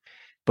helpful.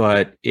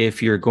 But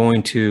if you're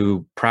going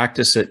to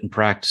practice it and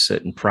practice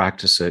it and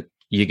practice it,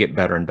 you get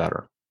better and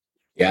better.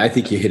 Yeah, I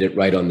think you hit it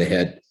right on the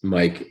head,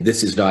 Mike.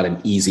 This is not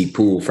an easy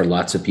pool for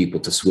lots of people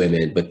to swim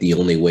in, but the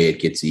only way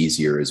it gets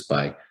easier is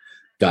by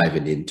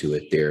diving into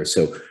it there.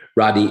 So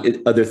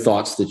Rodney, other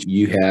thoughts that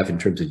you have in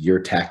terms of your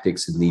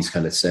tactics in these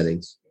kind of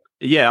settings?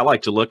 Yeah, I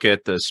like to look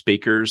at the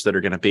speakers that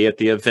are going to be at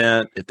the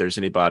event. If there's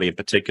anybody in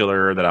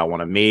particular that I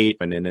want to meet,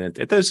 and then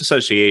at those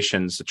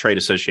associations, the trade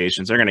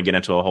associations, they're going to get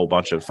into a whole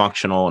bunch of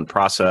functional and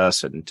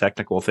process and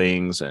technical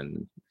things,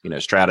 and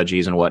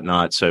strategies and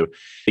whatnot. So,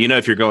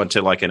 if you're going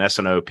to like an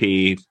S&OP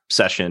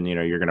session,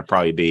 you're going to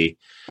probably be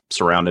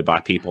surrounded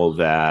by people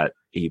that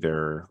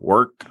either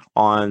work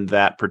on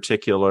that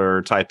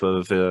particular type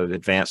of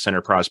advanced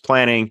enterprise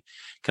planning,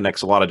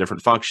 connects a lot of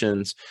different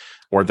functions,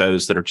 or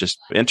those that are just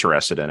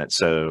interested in it.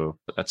 So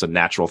that's a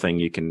natural thing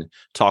you can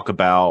talk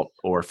about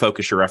or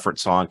focus your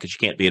efforts on, because you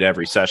can't be at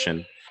every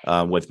session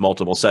with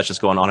multiple sessions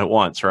going on at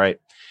once, right?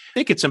 I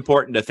think it's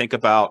important to think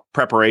about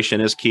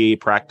preparation is key.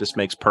 Practice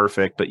makes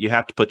perfect, but you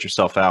have to put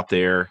yourself out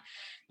there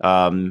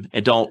and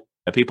don't.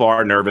 People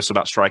are nervous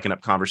about striking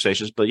up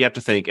conversations, but you have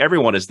to think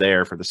everyone is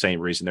there for the same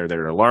reason. They're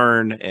there to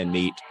learn and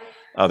meet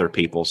other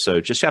people. So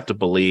just have to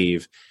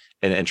believe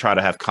and try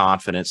to have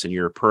confidence in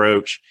your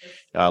approach.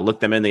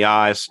 Look them in the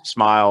eyes,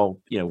 smile.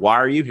 Why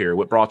are you here?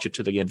 What brought you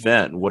to the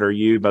event? What are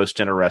you most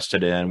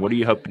interested in? What are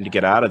you hoping to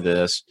get out of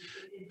this?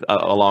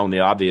 Along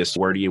the obvious,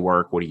 where do you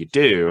work? What do you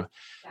do?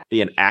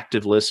 Be an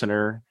active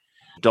listener.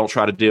 Don't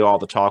try to do all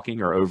the talking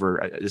or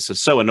over. This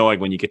is so annoying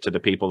when you get to the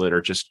people that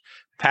are just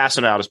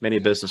passing out as many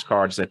business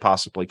cards as they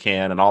possibly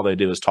can, and all they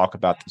do is talk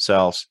about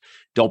themselves.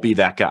 Don't be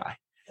that guy,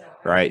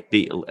 right?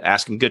 Be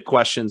asking good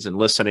questions and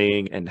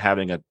listening and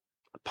having a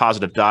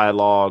positive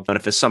dialogue. And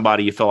if it's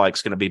somebody you feel like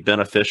is going to be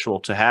beneficial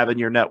to have in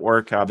your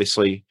network,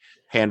 obviously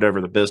hand over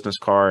the business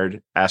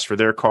card, ask for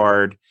their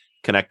card,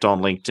 connect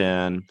on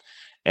LinkedIn.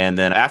 And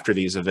then after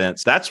these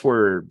events, that's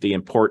where the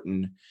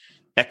important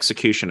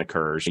execution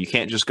occurs. You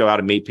can't just go out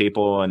and meet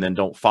people and then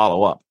don't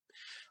follow up.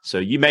 So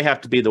you may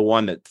have to be the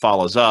one that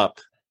follows up.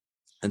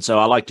 And so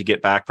I like to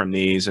get back from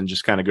these and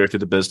just kind of go through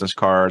the business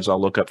cards. I'll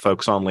look up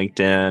folks on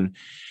LinkedIn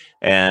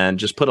and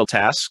just put a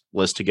task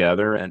list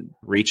together and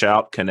reach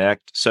out,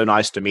 connect. So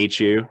nice to meet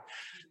you.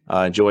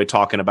 Enjoy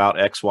talking about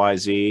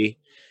XYZ.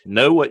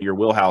 Know what your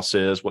wheelhouse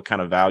is, what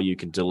kind of value you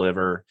can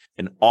deliver,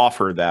 and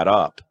offer that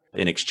up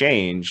in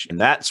exchange.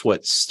 And that's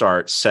what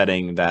starts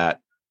setting that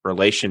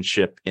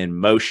relationship in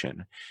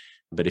motion.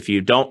 But if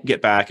you don't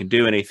get back and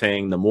do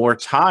anything, the more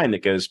time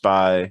that goes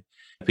by,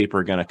 people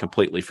are going to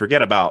completely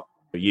forget about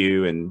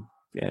you. And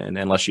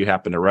unless you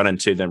happen to run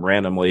into them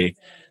randomly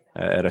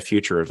at a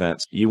future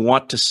event, you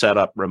want to set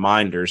up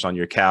reminders on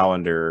your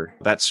calendar.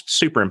 That's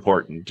super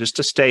important, just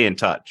to stay in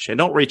touch. And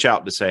don't reach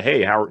out to say,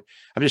 hey, I'm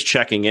just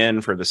checking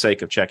in for the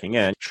sake of checking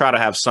in. Try to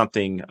have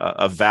something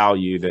of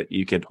value that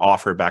you could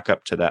offer back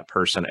up to that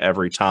person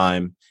every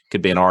time.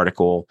 Could be an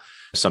article,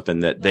 something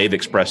that they've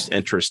expressed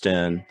interest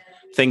in,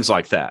 things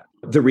like that.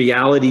 The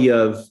reality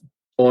of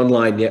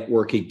online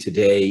networking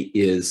today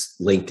is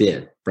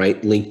LinkedIn,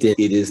 right? LinkedIn,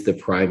 it is the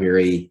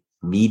primary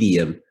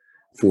medium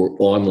for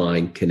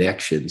online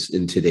connections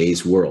in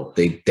today's world.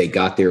 They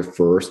got there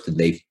first, and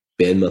they've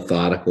been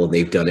methodical, and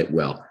they've done it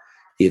well.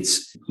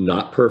 It's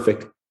not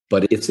perfect,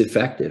 but it's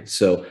effective.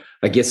 So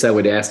I guess I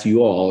would ask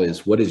you all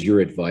is, what is your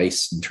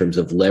advice in terms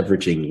of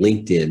leveraging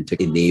LinkedIn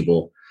to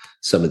enable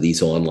some of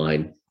these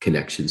online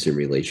connections and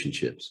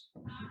relationships?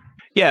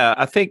 Yeah,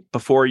 I think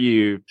before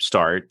you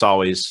start, it's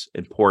always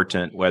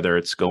important, whether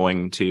it's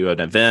going to an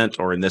event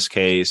or in this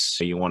case,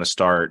 you want to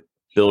start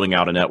building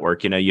out a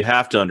network. You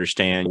have to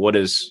understand, what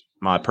is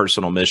my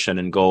personal mission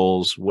and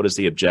goals? What is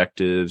the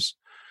objectives?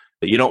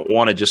 You don't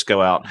want to just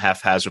go out and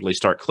haphazardly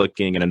start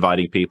clicking and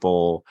inviting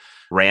people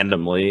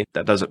randomly.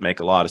 That doesn't make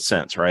a lot of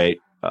sense, right?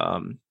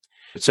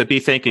 So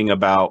be thinking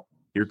about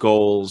your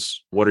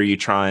goals. What are you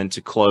trying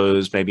to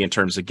close, maybe in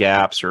terms of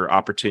gaps or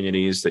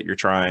opportunities that you're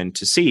trying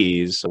to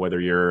seize, whether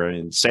you're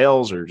in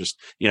sales or just,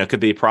 it could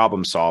be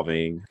problem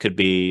solving, could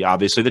be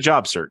obviously the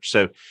job search.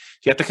 So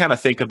you have to kind of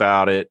think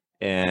about it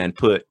and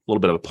put a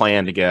little bit of a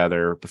plan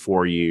together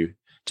before you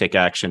take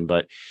action.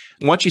 But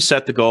once you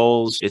set the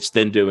goals, it's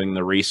then doing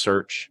the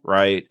research,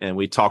 right? And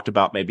we talked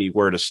about maybe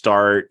where to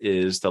start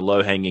is the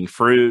low-hanging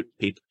fruit.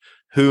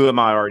 Who am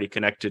I already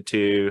connected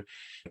to?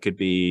 It could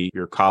be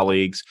your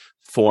colleagues,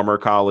 former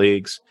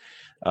colleagues.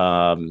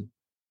 So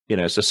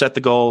set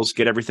the goals,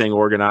 get everything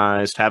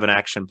organized, have an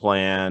action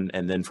plan.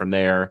 And then from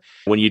there,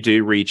 when you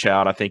do reach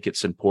out, I think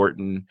it's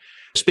important.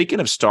 Speaking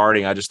of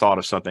starting, I just thought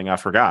of something I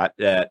forgot,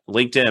 that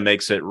LinkedIn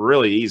makes it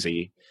really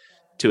easy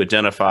to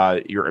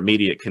identify your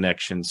immediate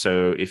connection.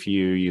 So if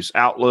you use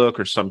Outlook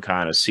or some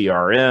kind of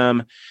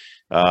CRM,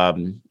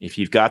 if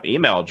you've got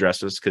email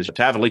addresses, because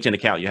to have a LinkedIn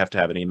account, you have to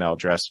have an email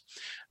address,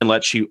 and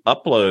lets you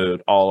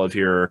upload all of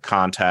your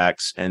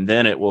contacts, and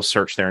then it will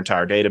search their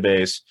entire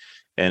database,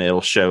 and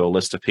it'll show a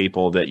list of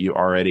people that you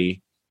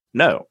already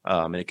know.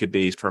 And it could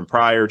be from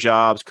prior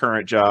jobs,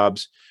 current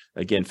jobs,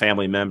 again,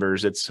 family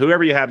members. It's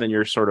whoever you have in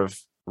your sort of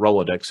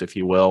Rolodex, if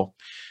you will.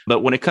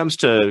 But when it comes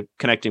to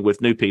connecting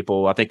with new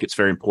people, I think it's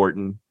very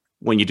important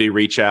when you do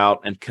reach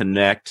out and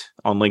connect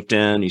on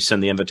LinkedIn, you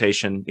send the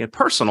invitation,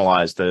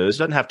 personalize those. It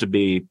doesn't have to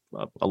be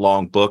a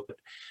long book.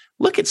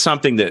 Look at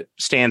something that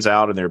stands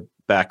out in their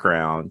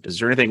background? Is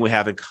there anything we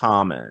have in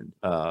common?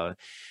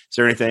 Is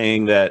there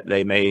anything that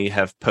they may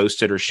have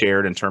posted or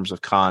shared in terms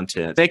of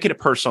content? Make it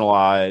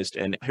personalized.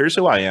 And here's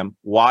who I am,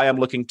 why I'm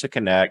looking to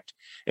connect,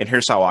 and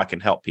here's how I can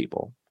help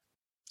people.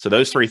 So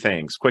those three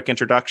things: quick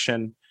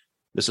introduction,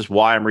 this is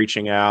why I'm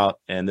reaching out,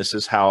 and this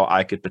is how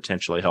I could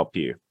potentially help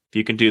you. If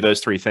you can do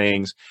those three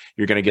things,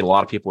 you're going to get a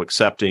lot of people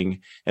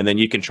accepting, and then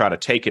you can try to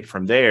take it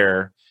from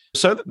there.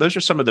 So those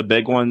are some of the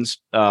big ones.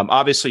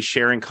 Obviously,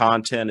 sharing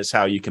content is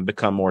how you can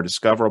become more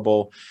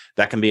discoverable.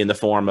 That can be in the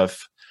form of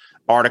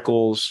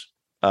articles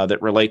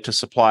that relate to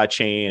supply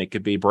chain. It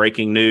could be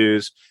breaking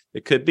news.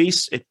 It could be,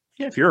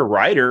 if you're a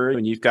writer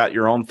and you've got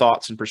your own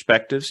thoughts and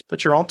perspectives,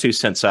 put your own 2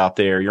 cents out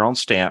there, your own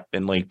stamp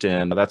in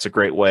LinkedIn. That's a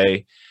great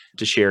way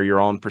to share your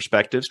own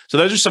perspectives. So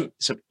those are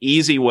some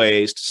easy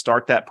ways to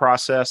start that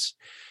process.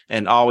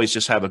 And always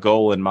just have a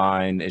goal in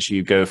mind as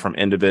you go from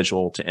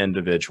individual to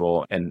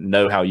individual and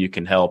know how you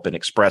can help and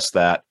express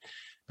that.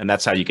 And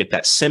that's how you get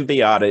that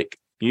symbiotic,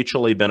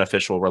 mutually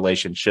beneficial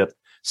relationship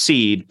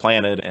seed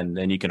planted, and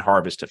then you can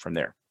harvest it from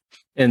there.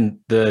 And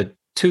the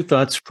 2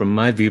 thoughts from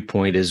my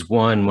viewpoint is,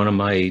 one of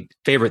my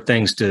favorite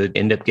things to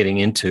end up getting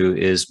into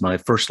is my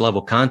first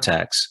level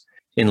contacts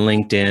in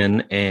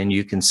LinkedIn, and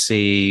you can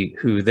see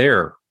who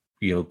their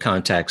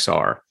contacts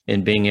are,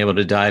 and being able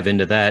to dive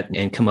into that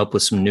and come up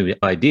with some new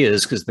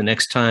ideas, because the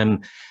next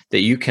time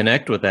that you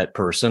connect with that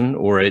person,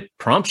 or it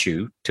prompts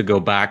you to go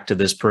back to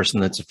this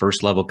person that's a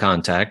first level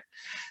contact,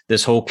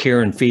 this whole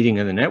care and feeding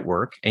of the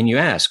network, and you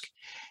ask,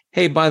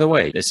 hey, by the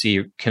way, I see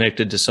you're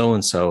connected to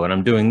so-and-so, and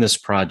I'm doing this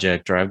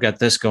project, or I've got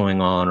this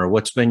going on, or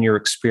what's been your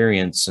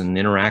experience and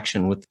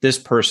interaction with this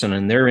person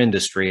in their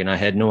industry, and I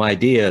had no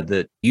idea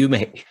that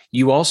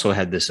you also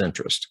had this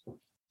interest.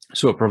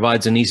 So it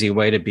provides an easy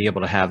way to be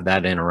able to have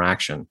that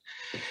interaction.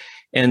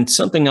 And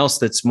something else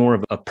that's more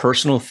of a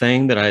personal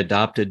thing that I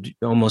adopted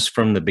almost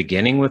from the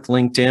beginning with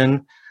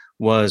LinkedIn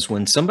was,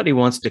 when somebody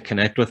wants to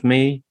connect with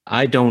me,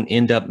 I don't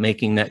end up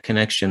making that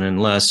connection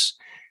unless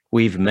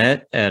we've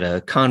met at a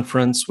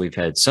conference, we've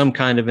had some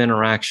kind of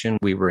interaction,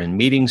 we were in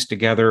meetings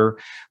together,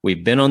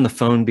 we've been on the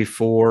phone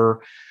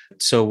before.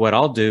 So what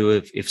I'll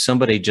do, if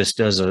somebody just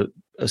does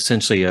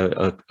essentially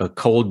a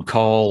cold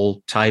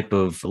call type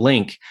of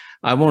link,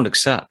 I won't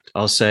accept.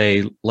 I'll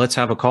say, let's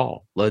have a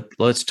call.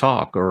 Let's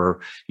talk.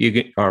 Or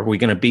are we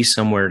going to be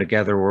somewhere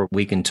together where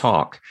we can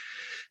talk?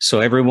 So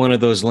every one of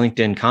those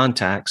LinkedIn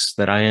contacts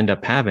that I end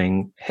up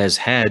having has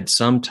had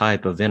some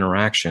type of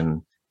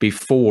interaction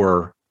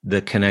before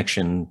the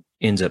connection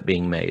ends up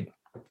being made.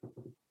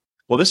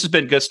 Well, this has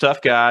been good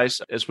stuff,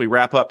 guys. As we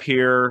wrap up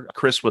here,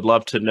 Chris would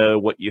love to know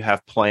what you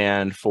have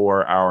planned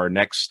for our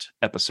next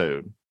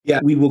episode. Yeah,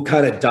 we will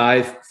kind of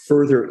dive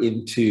further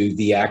into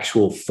the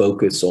actual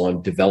focus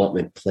on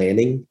development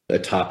planning, a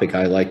topic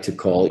I like to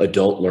call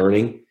adult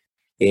learning,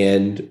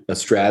 and a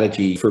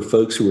strategy for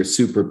folks who are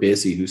super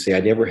busy, who say, I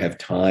never have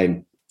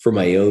time for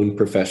my own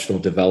professional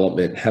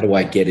development. How do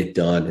I get it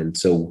done? And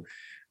so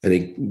I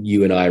think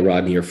you and I,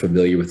 Rodney, are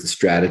familiar with the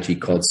strategy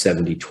called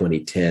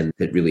 70-20-10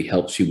 that really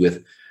helps you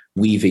with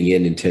weaving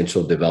in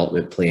intentional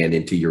development plan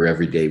into your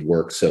everyday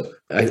work. So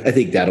I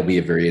think that'll be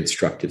a very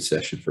instructive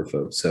session for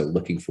folks. So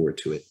looking forward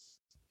to it.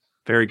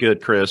 Very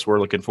good, Chris.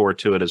 We're looking forward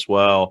to it as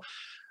well.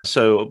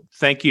 So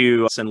thank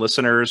you, and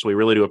listeners. We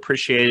really do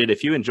appreciate it.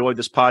 If you enjoyed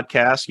this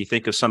podcast, you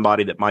think of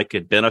somebody that might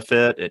get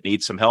benefit, it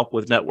needs some help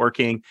with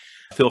networking,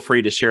 feel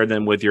free to share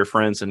them with your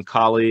friends and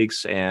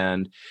colleagues.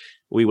 And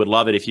we would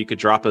love it if you could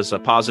drop us a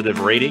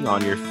positive rating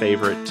on your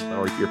favorite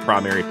or your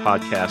primary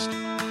podcast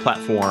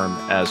platform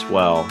as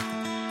well.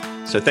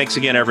 So thanks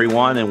again,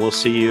 everyone, and we'll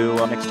see you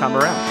next time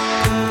around.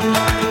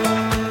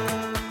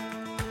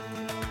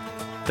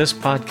 This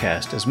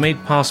podcast is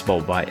made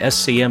possible by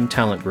SCM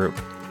Talent Group,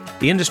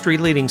 the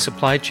industry-leading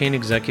supply chain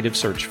executive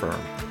search firm.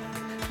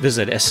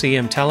 Visit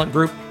SCM Talent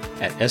Group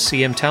at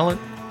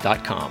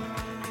scmtalent.com.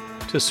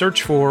 To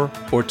search for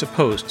or to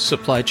post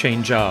supply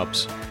chain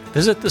jobs,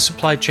 visit the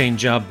Supply Chain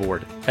Job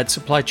Board at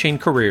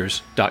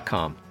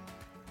supplychaincareers.com.